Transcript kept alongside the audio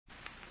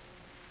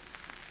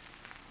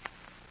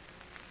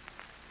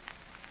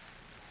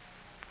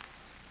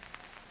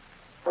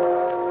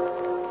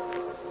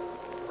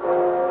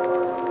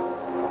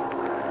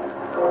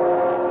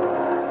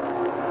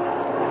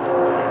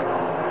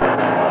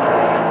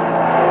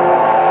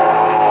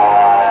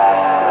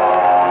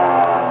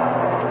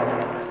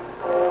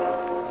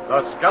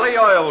Skelly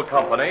Oil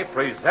Company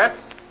presents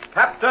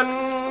Captain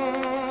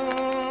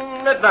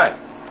Midnight.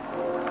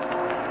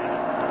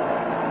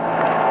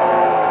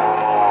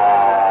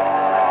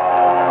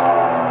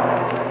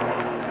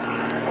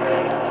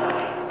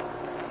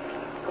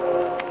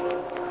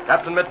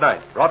 Captain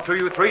Midnight, brought to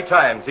you 3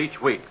 times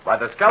each week by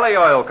the Skelly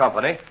Oil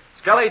Company,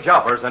 Skelly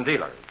Jobbers and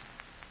Dealers.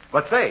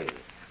 But say,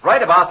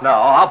 right about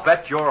now, I'll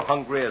bet you're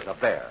hungry as a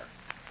bear.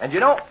 And you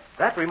know,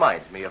 that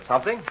reminds me of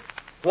something.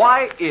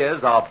 Why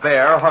is a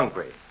bear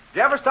hungry? Did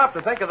you ever stop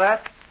to think of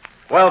that?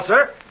 Well,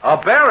 sir, a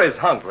bear is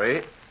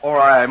hungry, or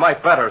I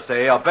might better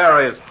say a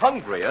bear is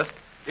hungriest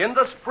in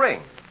the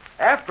spring,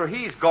 after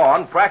he's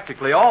gone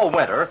practically all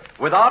winter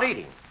without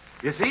eating.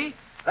 You see,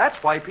 that's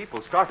why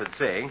people started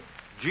saying,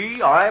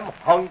 "Gee, I'm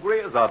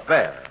hungry as a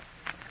bear."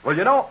 Well,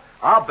 you know,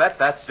 I'll bet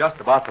that's just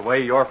about the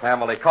way your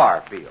family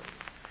car feels.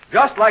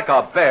 Just like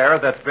a bear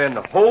that's been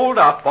holed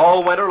up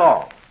all winter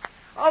long.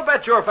 I'll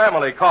bet your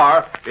family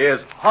car is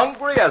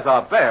hungry as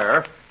a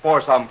bear for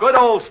some good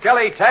old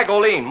Skelly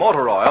Tagoline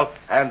motor oil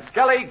and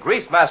Skelly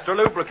Greasemaster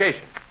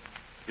lubrication.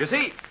 You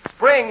see,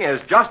 spring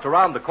is just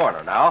around the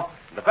corner now,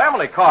 and the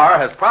family car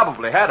has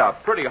probably had a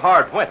pretty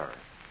hard winter.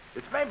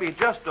 It's maybe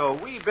just a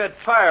wee bit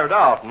tired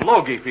out and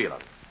logy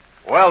feeling.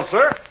 Well,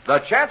 sir, the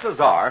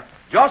chances are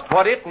just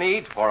what it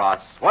needs for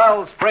a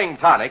swell spring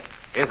tonic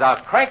is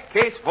a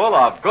crankcase full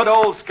of good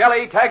old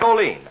Skelly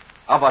Tagoline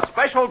of a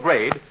special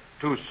grade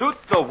to suit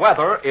the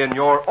weather in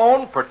your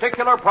own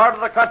particular part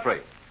of the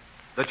country.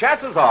 The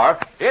chances are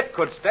it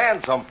could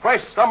stand some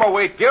fresh summer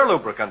weight gear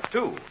lubricants,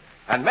 too,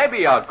 and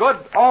maybe a good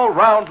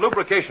all-round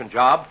lubrication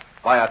job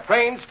by a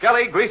trained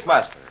Skelly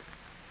Greasemaster.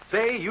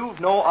 Say, you've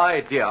no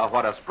idea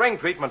what a spring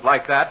treatment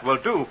like that will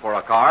do for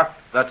a car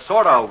that's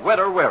sort of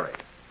winter-weary.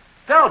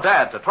 Tell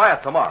Dad to try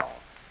it tomorrow.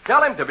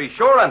 Tell him to be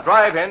sure and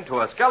drive in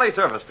to a Skelly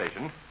service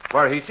station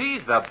where he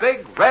sees the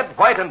big red,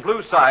 white, and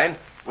blue sign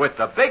with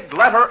the big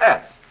letter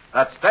S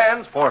that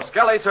stands for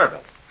Skelly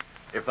Service.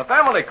 If the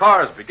family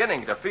car is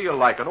beginning to feel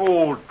like an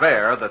old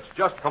bear that's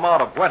just come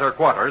out of winter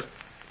quarters,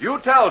 you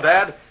tell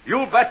Dad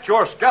you'll bet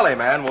your Skelly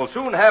man will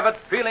soon have it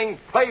feeling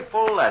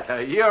playful as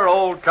a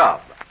year-old cub.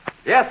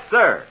 Yes,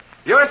 sir,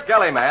 your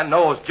Skelly man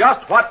knows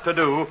just what to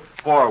do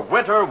for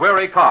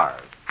winter-weary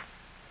cars.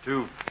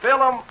 To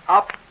fill 'em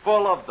up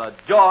full of the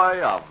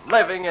joy of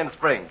living in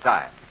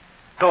springtime.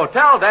 So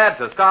tell Dad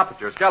to stop at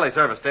your Skelly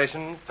service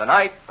station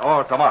tonight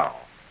or tomorrow.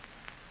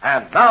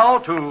 And now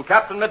to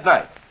Captain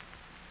Midnight.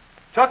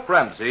 Chuck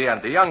Ramsey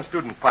and the young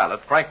student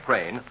pilot, Frank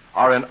Crane,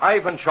 are in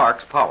Ivan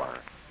Shark's power.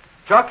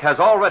 Chuck has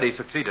already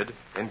succeeded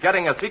in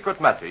getting a secret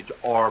message,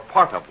 or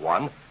part of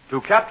one,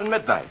 to Captain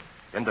Midnight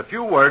in the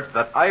few words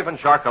that Ivan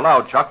Shark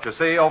allowed Chuck to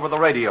say over the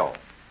radio.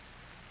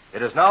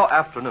 It is now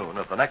afternoon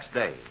of the next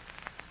day.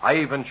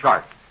 Ivan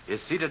Shark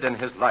is seated in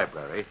his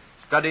library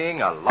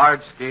studying a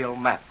large-scale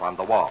map on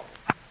the wall.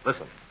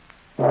 Listen.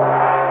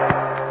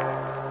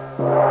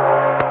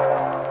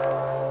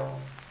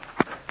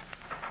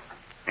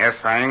 Yes,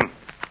 Fang?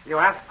 You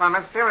asked for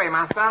Miss Fury,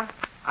 Master.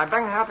 I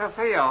bring her to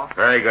see you.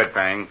 Very good,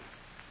 Fang.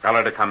 Tell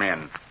her to come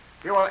in.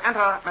 You will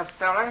enter, Miss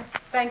Fury.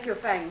 Thank you,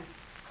 Fang.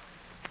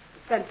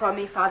 Send for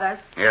me, Father.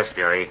 Yes,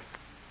 Fury.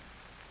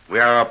 We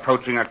are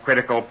approaching a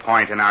critical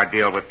point in our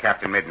deal with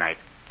Captain Midnight,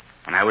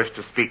 and I wish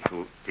to speak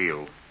to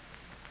you.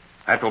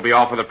 That will be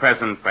all for the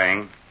present,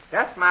 Fang.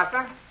 Yes,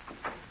 Master.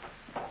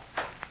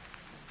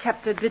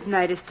 Captain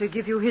Midnight is to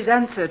give you his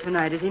answer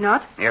tonight, is he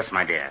not? Yes,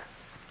 my dear.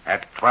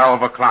 At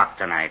 12 o'clock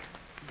tonight.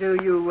 Do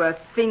you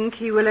think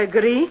he will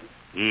agree?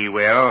 He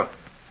will.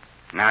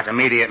 Not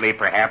immediately,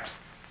 perhaps,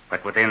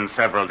 but within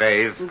several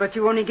days. But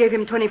you only gave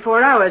him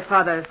 24 hours,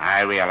 Father. I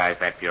realize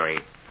that, Fury.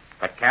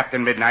 But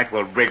Captain Midnight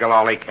will wriggle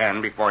all he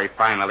can before he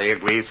finally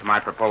agrees to my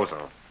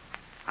proposal.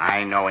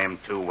 I know him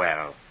too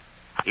well.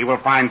 He will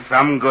find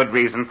some good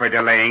reason for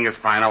delaying his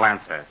final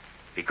answer,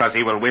 because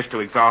he will wish to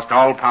exhaust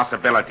all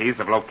possibilities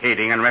of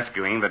locating and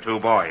rescuing the 2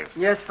 boys.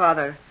 Yes,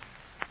 Father.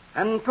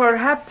 And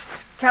perhaps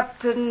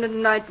Captain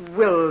Midnight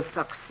will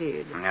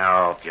succeed.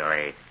 No,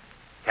 Fury.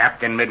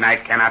 Captain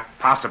Midnight cannot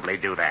possibly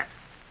do that.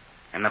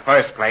 In the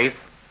first place,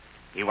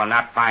 he will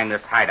not find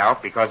this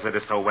hideout because it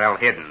is so well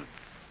hidden.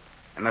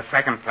 In the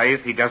second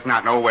place, he does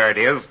not know where it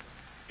is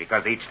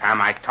because each time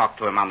I talk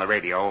to him on the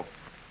radio,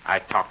 I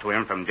talk to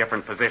him from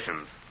different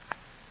positions.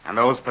 And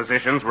those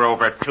positions were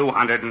over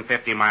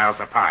 250 miles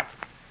apart.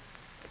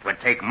 It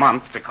would take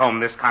months to comb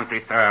this country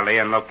thoroughly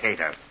and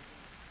locate us.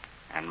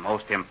 And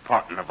most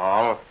important of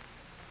all,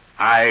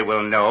 I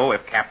will know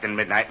if Captain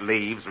Midnight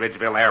leaves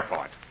Ridgeville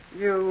Airport.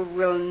 You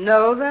will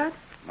know that?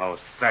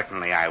 Most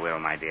certainly I will,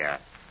 my dear.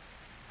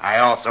 I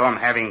also am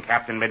having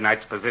Captain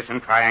Midnight's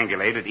position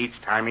triangulated each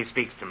time he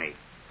speaks to me.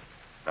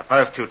 The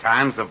first 2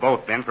 times have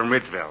both been from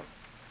Ridgeville.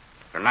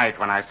 Tonight,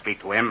 when I speak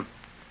to him,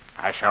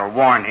 I shall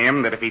warn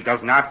him that if he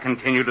does not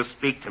continue to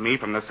speak to me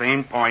from the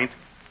same point,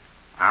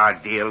 our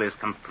deal is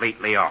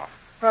completely off.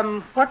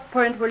 From what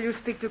point will you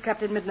speak to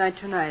Captain Midnight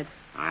tonight?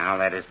 Well,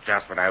 that is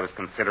just what I was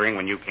considering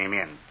when you came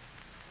in.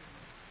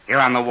 Here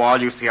on the wall,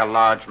 you see a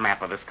large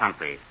map of this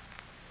country.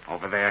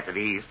 Over there to the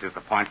east is the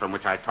point from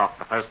which I talked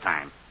the first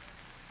time.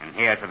 And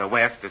here to the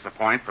west is the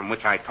point from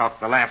which I talked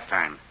the last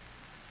time.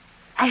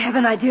 I have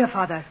an idea,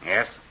 Father.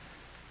 Yes?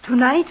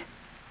 Tonight,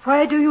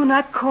 why do you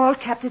not call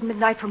Captain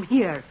Midnight from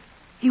here?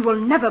 He will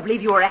never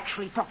believe you are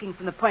actually talking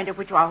from the point at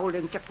which you are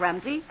holding Chuck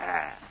Ramsey.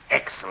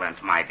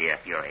 Excellent, my dear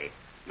Fury.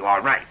 You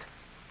are right.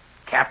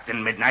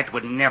 Captain Midnight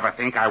would never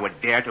think I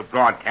would dare to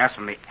broadcast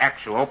from the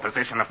actual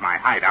position of my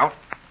hideout.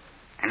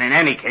 And in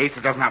any case,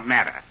 it does not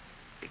matter,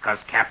 because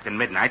Captain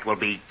Midnight will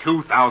be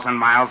 2,000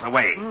 miles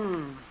away.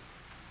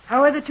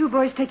 How are the two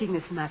boys taking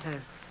this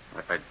matter?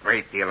 With a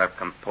great deal of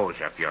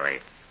composure, Fury.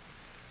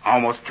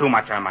 Almost too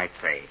much, I might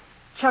say.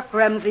 Chuck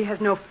Ramsey has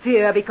no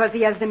fear because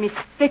he has the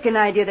mistaken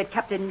idea that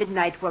Captain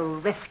Midnight will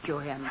rescue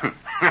him.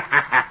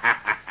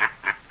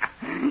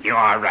 You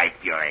are right,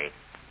 Fury.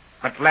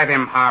 But let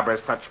him harbor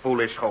such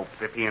foolish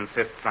hopes if he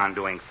insists on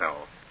doing so.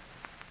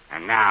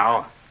 And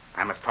now,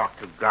 I must talk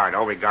to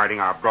Gardo regarding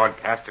our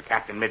broadcast to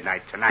Captain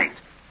Midnight tonight.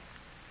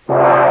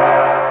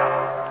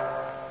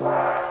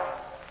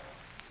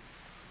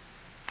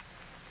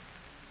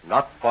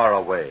 Not far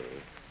away,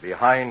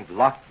 behind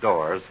locked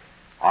doors,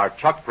 are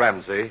Chuck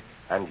Ramsey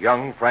and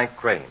young Frank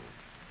Crane.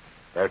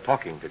 They're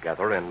talking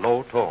together in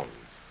low tones.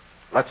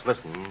 Let's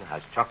listen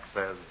as Chuck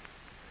says...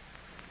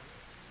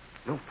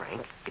 No,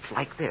 Frank, it's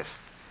like this.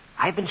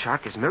 Ivan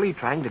Shark is merely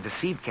trying to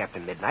deceive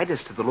Captain Midnight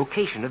as to the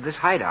location of this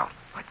hideout.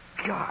 But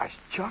gosh,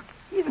 Chuck,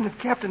 even if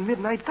Captain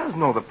Midnight does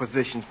know the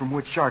positions from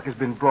which Shark has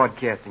been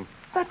broadcasting,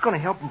 that's going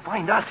to help him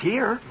find us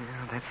here.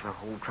 Yeah, that's the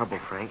whole trouble,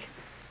 Frank.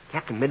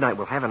 Captain Midnight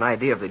will have an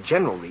idea of the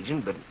general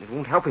region, but it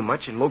won't help him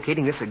much in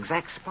locating this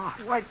exact spot.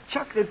 Why,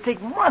 Chuck, it'd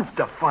take months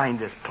to find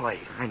this place.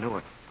 I know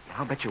it. And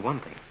I'll bet you one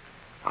thing.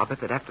 I'll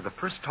bet that after the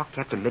first talk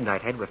Captain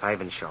Midnight had with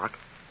Ivan Shark,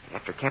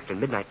 after Captain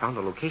Midnight found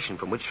the location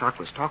from which Shark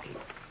was talking,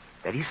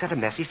 that he sent a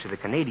message to the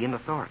Canadian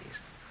authorities.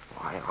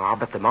 Why, I'll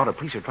bet the mounted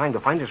police are trying to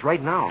find us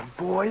right now.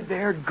 Boy,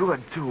 they're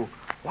good, too.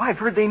 Why, I've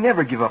heard they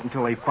never give up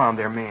until they found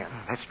their man.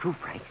 That's true,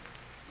 Frank.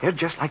 They're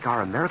just like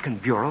our American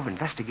Bureau of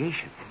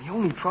Investigation. And the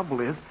only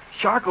trouble is,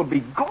 Shark will be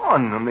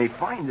gone when they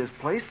find this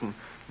place, and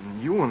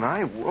you and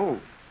I will.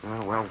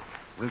 Well,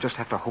 we'll just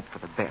have to hope for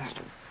the best.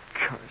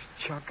 Gosh,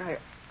 Chuck,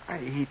 I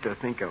hate to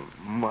think of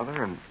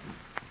Mother and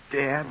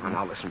Dad. Well,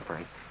 now listen,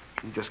 Frank.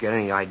 You just get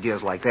any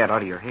ideas like that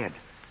out of your head.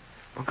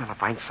 We're going to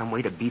find some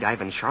way to beat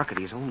Ivan Shark at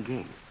his own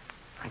game.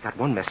 I got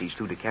one message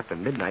through to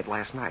Captain Midnight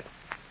last night.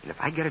 And if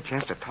I get a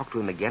chance to talk to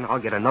him again, I'll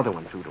get another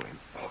one through to him.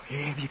 Oh, yeah,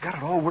 have you got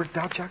it all worked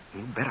out, Chuck?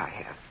 You bet I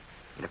have.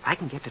 And if I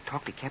can get to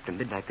talk to Captain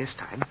Midnight this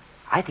time,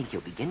 I think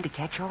he'll begin to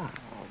catch on.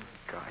 Oh,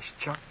 gosh,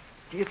 Chuck,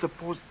 do you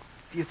suppose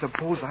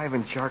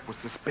Ivan Shark was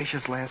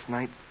suspicious last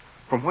night?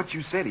 From what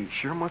you said, he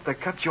sure must have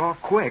cut you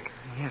off quick.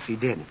 Yes, he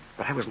did.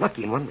 But I was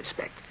lucky in one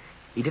respect.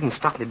 He didn't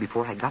stop me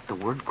before I got the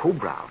word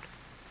Cobra out.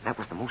 That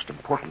was the most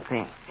important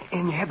thing.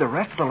 And you had the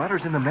rest of the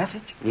letters in the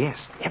message? Yes,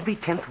 every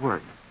 10th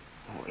word.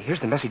 Oh, here's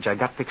the message I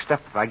got fixed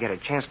up if I get a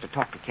chance to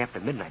talk to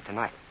Captain Midnight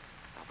tonight.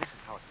 Now, this is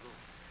how it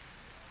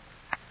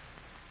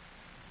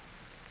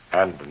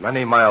goes. And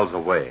many miles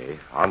away,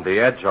 on the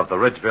edge of the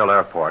Ridgeville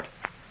Airport,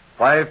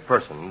 5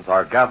 persons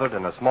are gathered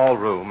in a small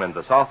room in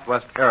the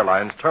Southwest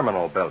Airlines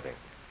terminal building.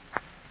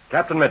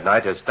 Captain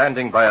Midnight is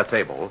standing by a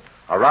table,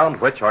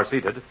 around which are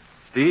seated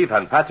Steve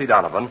and Patsy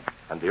Donovan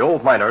and the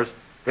old miners,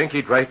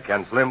 Pinky Drake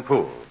and Slim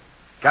Poole.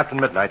 Captain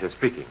Midnight is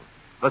speaking.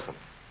 Listen.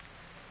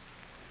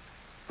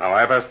 Now,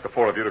 I've asked the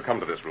 4 of you to come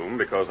to this room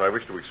because I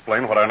wish to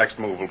explain what our next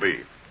move will be.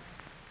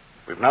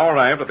 We've now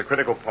arrived at the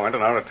critical point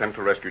in our attempt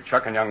to rescue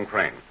Chuck and young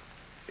Crane.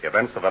 The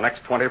events of the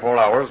next 24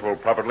 hours will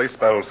probably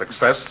spell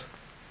success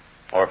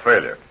or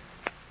failure.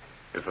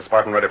 Is the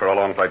Spartan ready for a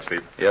long flight,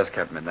 Steve? Yes,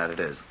 Captain Midnight, it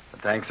is. The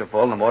tanks are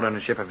full and the water in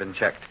the ship have been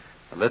checked.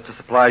 The list of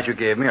supplies you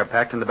gave me are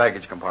packed in the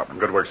baggage compartment.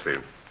 Good work,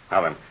 Steve.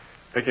 Now then,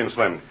 Pinky and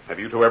Slim, have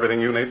you 2 everything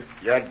you need?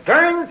 You're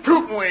darn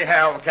tootin' we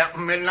have,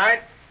 Captain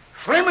Midnight.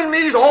 Slim and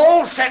me's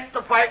all set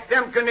to fight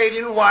them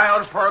Canadian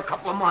wilds for a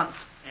couple of months.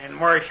 And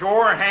we're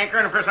sure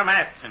hankering for some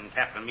action,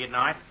 Captain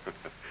Midnight.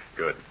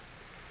 Good.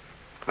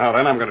 Now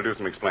then, I'm going to do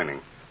some explaining.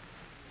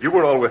 You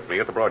were all with me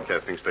at the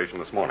broadcasting station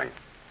this morning.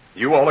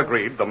 You all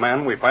agreed the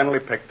man we finally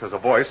picked has a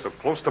voice so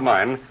close to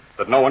mine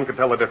that no one could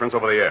tell the difference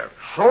over the air.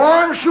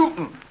 Sure and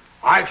shootin'.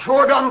 I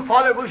sure done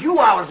thought it was you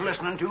I was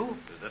listening to.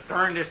 It's the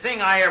darndest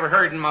thing I ever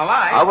heard in my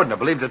life. I wouldn't have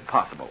believed it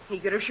possible. He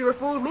could have sure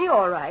fooled me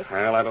all right.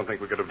 Well, I don't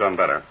think we could have done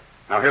better.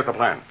 Now, here's the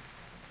plan.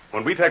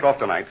 When we take off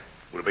tonight,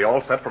 we'll be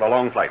all set for a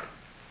long flight.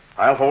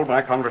 I'll hold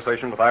my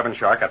conversation with Ivan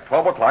Shark at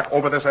 12 o'clock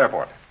over this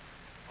airport.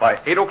 By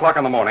 8 o'clock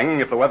in the morning,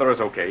 if the weather is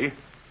okay,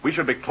 we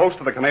should be close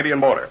to the Canadian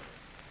border.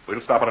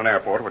 We'll stop at an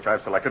airport, which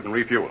I've selected, and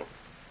refuel.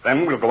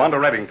 Then we'll go on to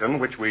Reddington,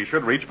 which we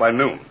should reach by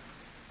noon.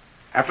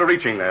 After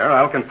reaching there,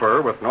 I'll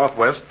confer with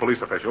Northwest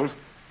police officials,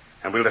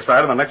 and we'll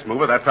decide on the next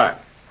move at that time.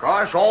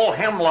 Gosh, all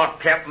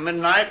hemlock, Captain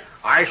Midnight.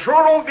 I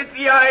sure don't get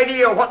the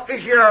idea what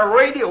this here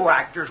radio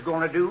actor's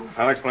going to do.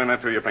 I'll explain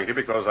that to you, Pinky,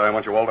 because I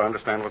want you all to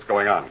understand what's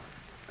going on.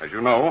 As you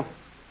know,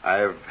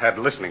 I've had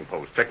listening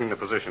posts checking the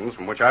positions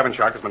from which Ivan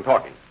Shark has been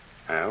talking.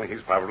 Well,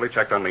 he's probably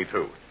checked on me,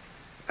 too.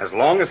 As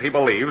long as he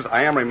believes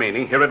I am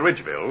remaining here at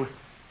Ridgeville,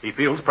 He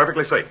feels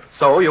perfectly safe.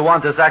 So you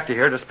want this actor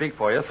here to speak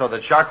for you so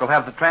that Shark will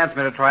have the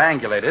transmitter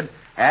triangulated,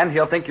 and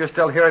he'll think you're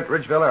still here at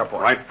Ridgeville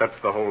Airport. Right, that's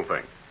the whole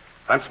thing.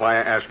 That's why I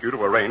asked you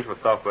to arrange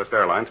with Southwest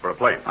Airlines for a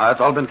plane. It's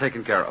all been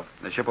taken care of.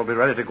 The ship will be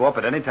ready to go up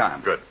at any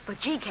time. Good.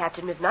 But gee,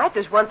 Captain Midnight,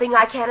 there's one thing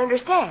I can't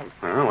understand.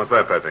 What's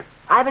that, Patsy?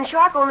 Ivan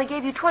Shark only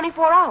gave you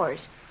 24 hours.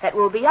 That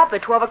will be up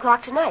at 12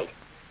 o'clock tonight.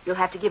 You'll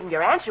have to give him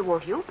your answer,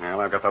 won't you? Well,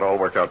 I've got that all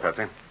worked out,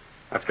 Patsy.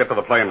 Let's get to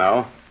the plane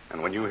now.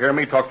 And when you hear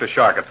me talk to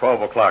Shark at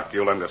 12 o'clock,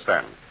 you'll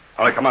understand.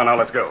 All right, come on now,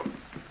 let's go.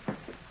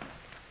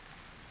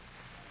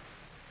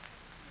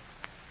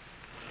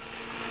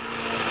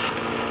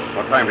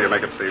 What time do you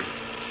make it, Steve?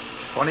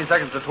 20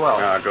 seconds to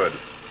 12. Ah, good.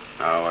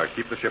 Now,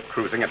 keep the ship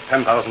cruising at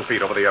 10,000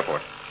 feet over the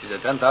airport. She's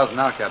at 10,000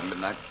 now, Captain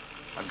Midnight.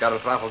 I've got her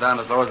throttle down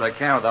as low as I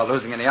can without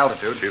losing any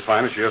altitude. She's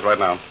fine as she is right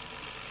now.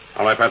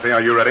 All right, Patsy,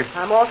 are you ready?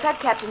 I'm all set,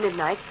 Captain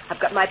Midnight. I've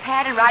got my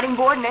pad and writing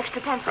board and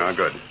extra pencils. Ah,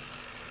 good.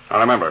 Now,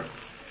 remember,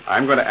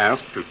 I'm going to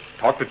ask to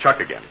talk to Chuck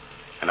again.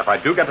 And if I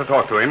do get to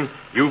talk to him,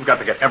 you've got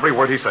to get every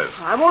word he says.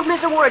 I won't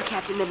miss a word,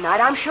 Captain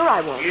Midnight. I'm sure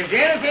I won't. Is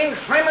there anything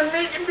Slim and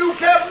me can do,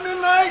 Captain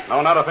Midnight?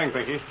 No, not a thing,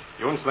 Pinky.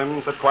 You and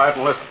Slim sit quiet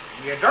and listen.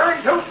 You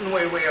darn tootin'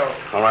 we will.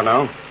 All right,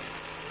 now.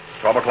 It's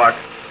 12 o'clock.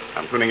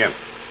 I'm tuning in.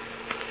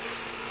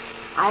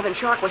 Ivan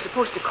Shark was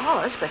supposed to call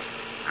us, but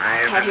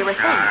I can't hear a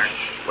thing. Shark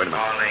Wait a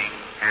minute. calling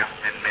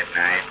Captain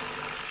Midnight.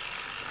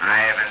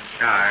 Ivan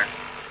Shark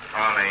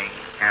calling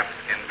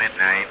Captain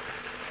Midnight.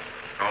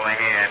 Go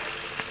ahead.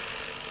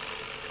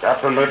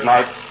 Captain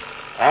Midnight,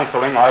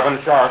 answering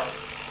Ivan Shark.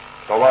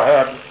 Go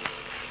ahead.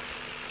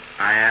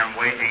 I am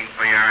waiting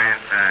for your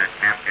answer,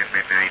 Captain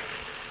Midnight.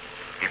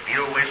 If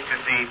you wish to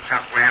see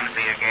Chuck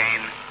Ramsey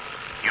again,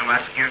 you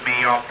must give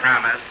me your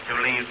promise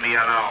to leave me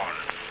alone.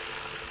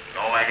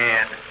 Go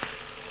ahead.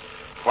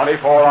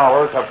 24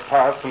 hours have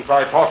passed since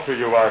I talked to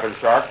you, Ivan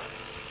Shark.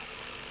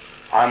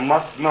 I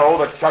must know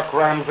that Chuck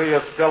Ramsey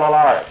is still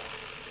alive.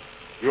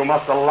 You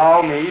must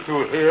allow me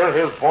to hear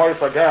his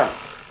voice again.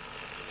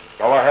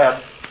 Go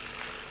ahead.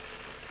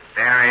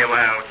 Very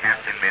well,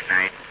 Captain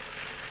Midnight.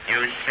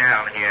 You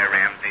shall hear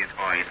Ramsey's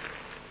voice.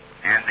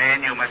 And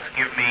then you must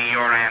give me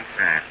your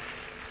answer.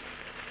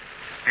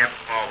 Step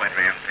forward,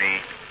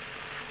 Ramsey.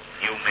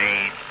 You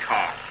may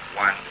talk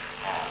once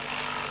more.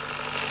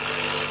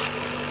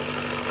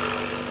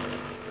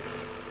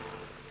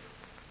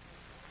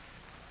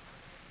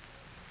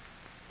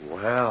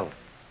 Well,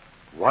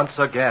 once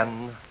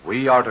again,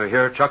 we are to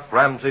hear Chuck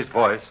Ramsey's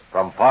voice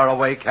from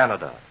faraway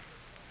Canada.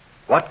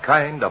 What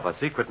kind of a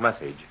secret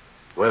message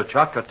will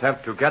Chuck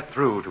attempt to get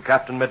through to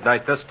Captain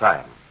Midnight this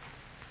time?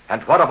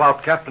 And what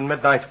about Captain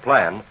Midnight's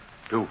plan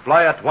to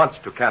fly at once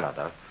to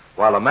Canada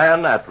while a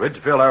man at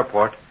Ridgeville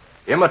Airport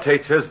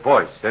imitates his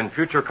voice in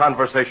future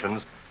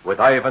conversations with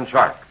Ivan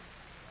Shark?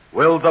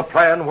 Will the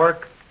plan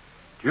work?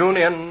 Tune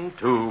in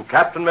to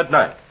Captain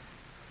Midnight.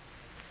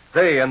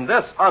 Say, in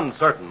this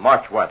uncertain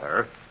March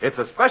weather, it's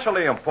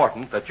especially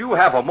important that you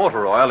have a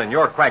motor oil in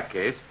your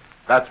crankcase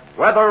that's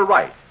weather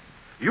right.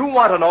 You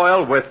want an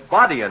oil with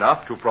body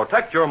enough to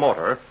protect your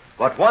motor,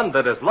 but one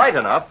that is light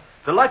enough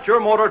to let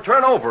your motor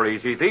turn over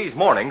easy these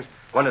mornings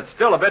when it's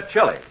still a bit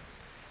chilly.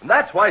 And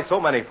that's why so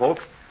many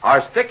folks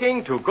are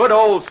sticking to good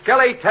old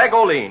Skelly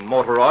Tagolene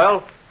motor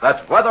oil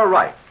that's weather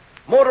right.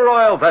 Motor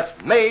oil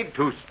that's made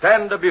to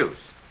stand abuse.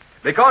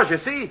 Because, you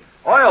see,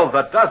 oil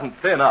that doesn't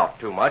thin out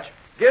too much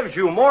gives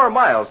you more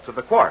miles to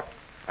the quart.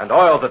 And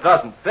oil that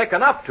doesn't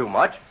thicken up too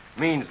much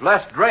means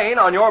less drain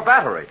on your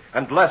battery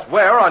and less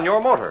wear on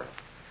your motor.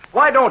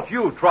 Why don't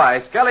you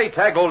try Skelly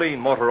Tagolene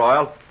motor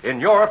oil in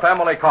your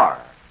family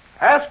car?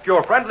 Ask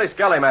your friendly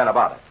Skelly man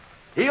about it.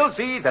 He'll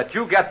see that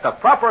you get the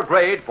proper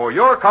grade for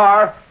your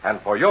car and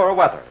for your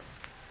weather.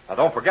 Now,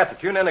 don't forget to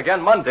tune in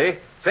again Monday,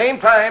 same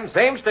time,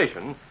 same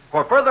station,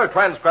 for further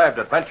transcribed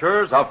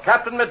adventures of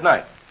Captain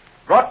Midnight.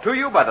 Brought to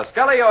you by the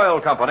Skelly Oil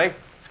Company,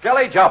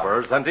 Skelly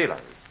Jobbers and Dealers.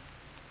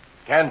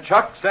 Can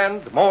Chuck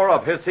send more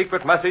of his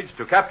secret message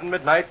to Captain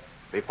Midnight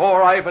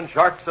before Ivan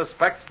Shark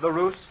suspects the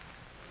ruse?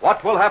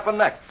 What will happen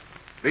next?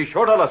 Be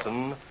sure to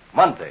listen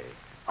Monday.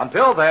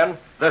 Until then,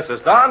 this is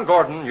Don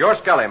Gordon, your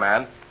Skelly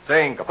man,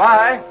 saying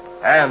goodbye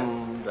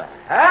and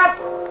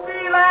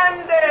happy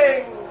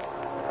landing!